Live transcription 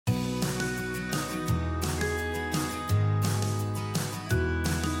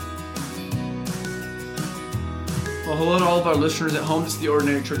Well, hello to all of our listeners at home. This is the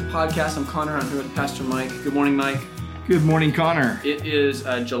Ordinary Church Podcast. I'm Connor. I'm here with Pastor Mike. Good morning, Mike. Good morning, Connor. It is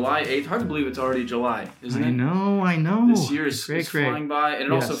July 8th. Hard to believe it's already July, isn't it? I know. This year is flying by, and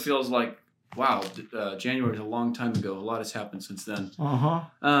it Yes. also feels like, wow, January is a long time ago. A lot has happened since then.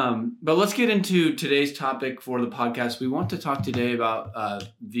 But let's get into today's topic for the podcast. We want to talk today about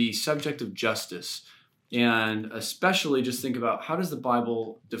the subject of justice, and especially just think about how does the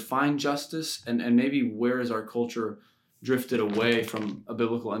Bible define justice, and maybe where is our culture drifted away from a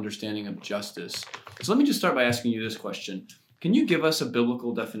biblical understanding of justice. So let me just start by asking you this question. Can you give us a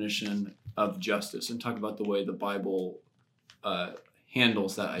biblical definition of justice and talk about the way the Bible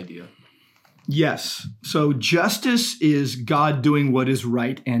handles that idea? Yes. So justice is God doing what is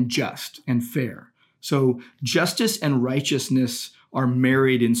right and just and fair. So justice and righteousness are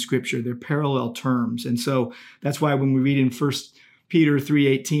married in Scripture. They're parallel terms. And so that's why when we read in 1 Peter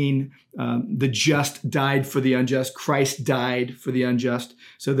 3:18, the just died for the unjust. Christ died for the unjust.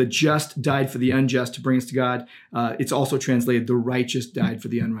 So the just died for the unjust to bring us to God. It's also translated, the righteous died for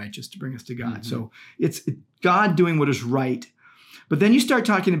the unrighteous to bring us to God. Mm-hmm. So it's God doing what is right. But then you start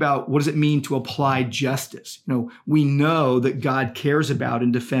talking about what does it mean to apply justice? We know that God cares about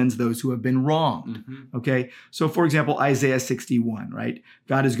and defends those who have been wronged. Mm-hmm. Okay. So for example, Isaiah 61, right?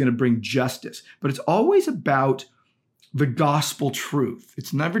 God is going to bring justice, but it's always about the gospel truth.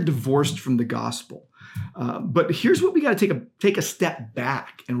 It's never divorced from the gospel. But here's what we got to take a step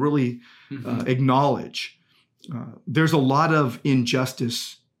back and really acknowledge. There's a lot of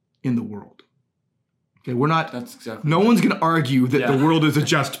injustice in the world. Okay, no one's going to argue that the world is a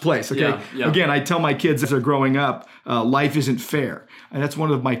just place. Okay. Yeah. Again, I tell my kids as they're growing up, life isn't fair. And that's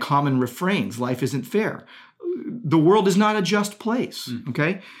one of my common refrains. Life isn't fair. The world is not a just place.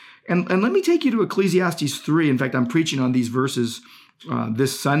 Okay. And let me take you to Ecclesiastes 3. In fact, I'm preaching on these verses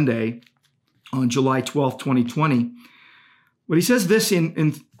this Sunday on July 12th, 2020. But he says this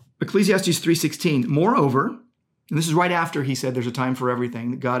in Ecclesiastes 3:16, moreover, and this is right after he said there's a time for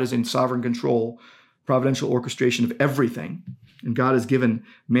everything, that God is in sovereign control, providential orchestration of everything, and God has given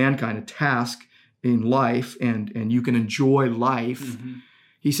mankind a task in life, and you can enjoy life. Mm-hmm.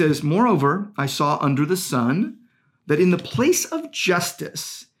 He says, moreover, I saw under the sun that in the place of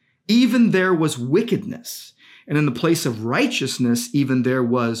justice, even there was wickedness, and in the place of righteousness, even there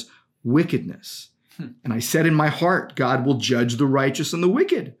was wickedness. And I said in my heart, God will judge the righteous and the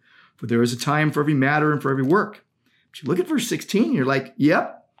wicked, for there is a time for every matter and for every work. But you look at verse 16, you're like,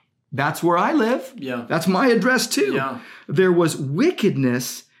 yep, that's where I live. Yeah. That's my address too. Yeah. There was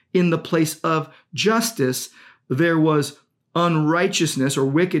wickedness in the place of justice. There was unrighteousness or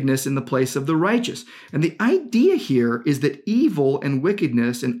wickedness in the place of the righteous. And the idea here is that evil and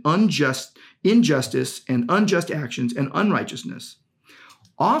wickedness and injustice and unjust actions and unrighteousness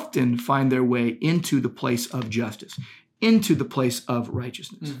often find their way into the place of justice, into the place of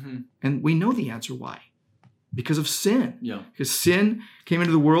righteousness. Mm-hmm. And we know the answer why. Because of sin. Yeah. Because sin came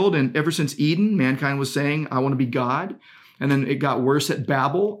into the world, and ever since Eden, mankind was saying, I want to be God. And then it got worse at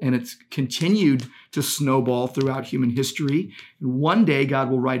Babel, and it's continued to snowball throughout human history. And one day God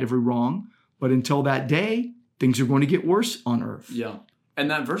will right every wrong, but until that day, things are going to get worse on earth. Yeah. And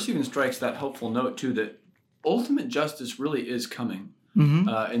that verse even strikes that helpful note too, that ultimate justice really is coming in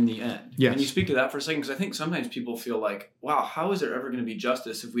the end. Yes. And you speak to that for a second, because I think sometimes people feel like, wow, how is there ever going to be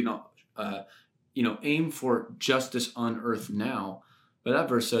justice if we don't aim for justice on earth now? But that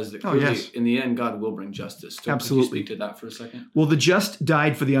verse says that clearly, in the end, God will bring justice. So absolutely. Could you speak to that for a second? Well, the just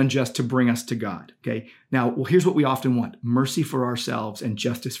died for the unjust to bring us to God. Okay. Now, here's what we often want: mercy for ourselves and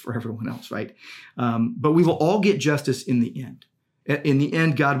justice for everyone else, right? But we will all get justice in the end. In the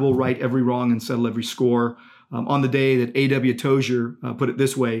end, God will right every wrong and settle every score. On the day that A.W. Tozier put it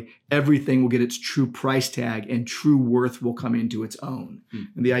this way, everything will get its true price tag and true worth will come into its own.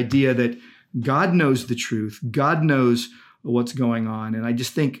 And the idea that God knows the truth, God knows what's going on. And I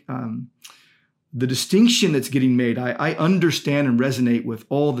just think the distinction that's getting made, I understand and resonate with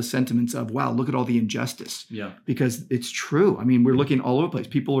all the sentiments of, wow, look at all the injustice. Yeah. Because it's true. I mean, we're looking all over the place.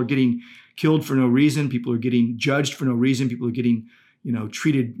 People are getting killed for no reason. People are getting judged for no reason. People are getting,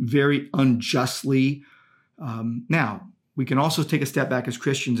 treated very unjustly. Now, we can also take a step back as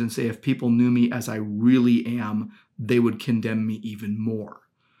Christians and say, if people knew me as I really am, they would condemn me even more.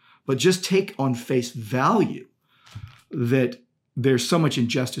 But just take on face value that there's so much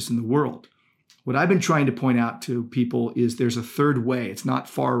injustice in the world. What I've been trying to point out to people is there's a third way. It's not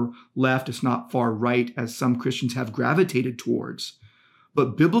far left. It's not far right, as some Christians have gravitated towards.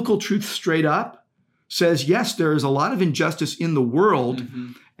 But biblical truth straight up says, yes, there is a lot of injustice in the world,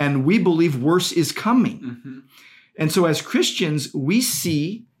 and we believe worse is coming. And so as Christians, we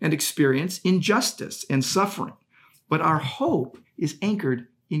see and experience injustice and suffering. but our hope is anchored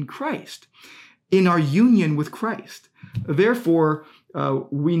in Christ, in our union with Christ. Therefore,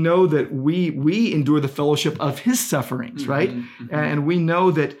 we know that we endure the fellowship of his sufferings, right? Mm-hmm. And we know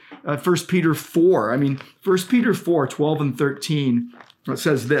that 1 Peter 4, 1 Peter 4, 12 and 13, it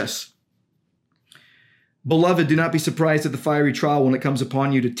says this: Beloved, do not be surprised at the fiery trial when it comes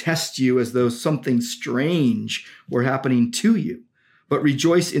upon you to test you as though something strange were happening to you. But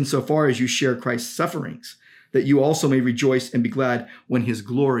rejoice insofar as you share Christ's sufferings, that you also may rejoice and be glad when his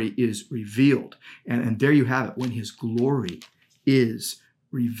glory is revealed. And there you have it, when his glory is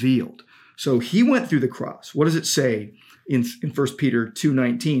revealed. So he went through the cross. What does it say in 1 Peter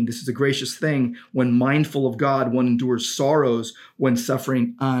 2:19? This is a gracious thing. When mindful of God, one endures sorrows when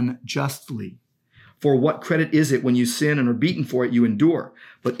suffering unjustly. For what credit is it when you sin and are beaten for it, you endure?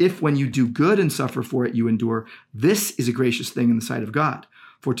 But if when you do good and suffer for it, you endure, this is a gracious thing in the sight of God.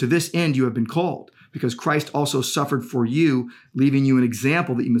 For to this end you have been called, because Christ also suffered for you, leaving you an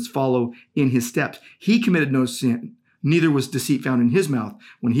example that you must follow in his steps. He committed no sin, neither was deceit found in his mouth.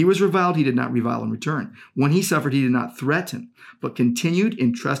 When he was reviled, he did not revile in return. When he suffered, he did not threaten, but continued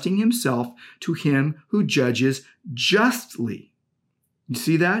entrusting himself to him who judges justly. You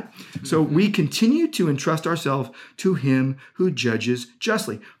see that? So we continue to entrust ourselves to him who judges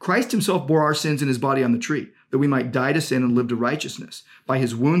justly. Christ himself bore our sins in his body on the tree, that we might die to sin and live to righteousness. By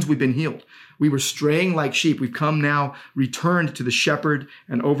his wounds we've been healed. We were straying like sheep. We've come now, returned to the shepherd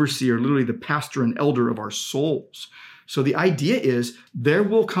and overseer, literally the pastor and elder of our souls. So the idea is there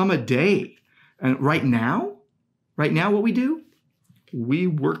will come a day. And right now what we do, we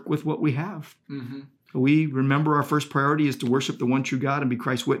work with what we have. Mm-hmm. We remember our first priority is to worship the one true God and be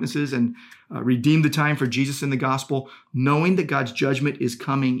Christ's witnesses and redeem the time for Jesus in the gospel, knowing that God's judgment is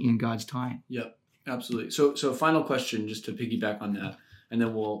coming in God's time. Yep, absolutely. So final question, just to piggyback on that, and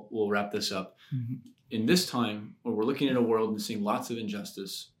then we'll wrap this up. Mm-hmm. In this time where we're looking at a world and seeing lots of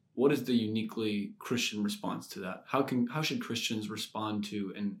injustice, what is the uniquely Christian response to that? How should Christians respond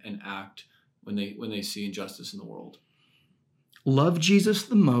to and act when they see injustice in the world? Love Jesus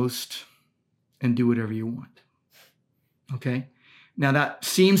the most and do whatever you want. Okay? Now that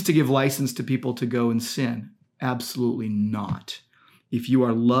seems to give license to people to go and sin. Absolutely not. If you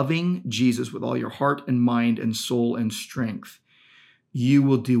are loving Jesus with all your heart and mind and soul and strength, you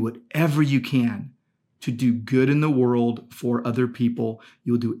will do whatever you can to do good in the world for other people.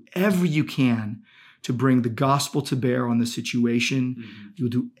 You'll do whatever you can to bring the gospel to bear on the situation. Mm-hmm. You'll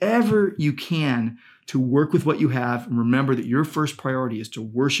do whatever you can to work with what you have. And remember that your first priority is to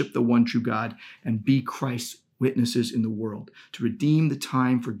worship the one true God and be Christ's witnesses in the world, to redeem the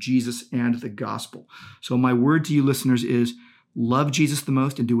time for Jesus and the gospel. So my word to you listeners is love Jesus the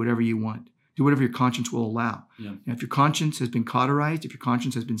most and do whatever you want. Do whatever your conscience will allow. Yeah. And if your conscience has been cauterized, if your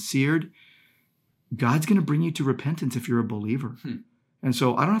conscience has been seared, God's going to bring you to repentance if you're a believer. And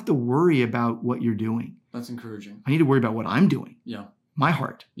so I don't have to worry about what you're doing. That's encouraging. I need to worry about what I'm doing. Yeah. My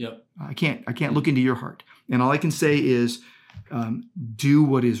heart. Yep. I can't look into your heart. And all I can say is do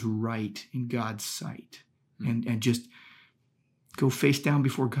what is right in God's sight. And just go face down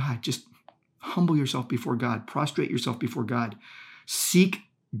before God. Just humble yourself before God. Prostrate yourself before God. Seek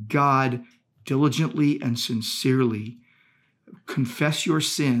God diligently and sincerely. Confess your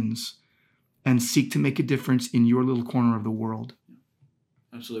sins and seek to make a difference in your little corner of the world.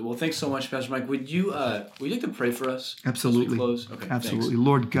 Absolutely. Well, thanks so much, Pastor Mike. Would you like to pray for us? Absolutely. As we close? Okay, absolutely. Thanks.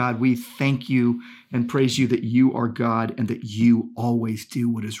 Lord God, we thank you and praise you that you are God and that you always do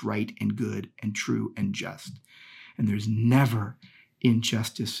what is right and good and true and just. And there's never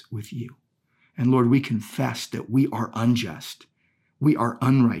injustice with you. And Lord, we confess that we are unjust. We are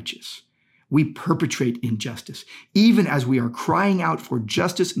unrighteous. We perpetrate injustice. Even as we are crying out for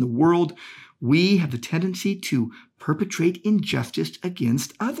justice in the world, we have the tendency to perpetrate injustice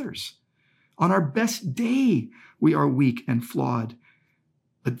against others. On our best day, we are weak and flawed.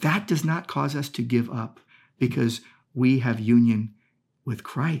 But that does not cause us to give up because we have union with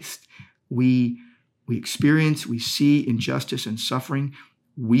Christ. We experience, we see injustice and suffering.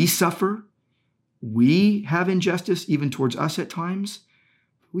 We suffer. We have injustice even towards us at times.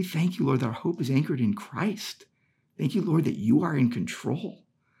 We thank you, Lord, that our hope is anchored in Christ. Thank you, Lord, that you are in control.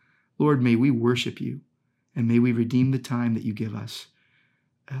 Lord, may we worship you and may we redeem the time that you give us,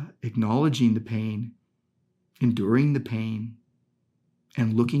 acknowledging the pain, enduring the pain,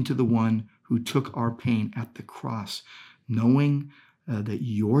 and looking to the one who took our pain at the cross, knowing that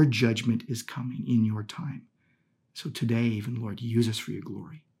your judgment is coming in your time. So today, even, Lord, use us for your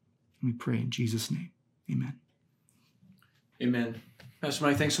glory. And we pray in Jesus' name. Amen. Amen. Pastor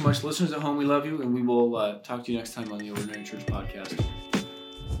Mike, thanks so much. Listeners at home, we love you, and we will talk to you next time on the Ordinary Church Podcast.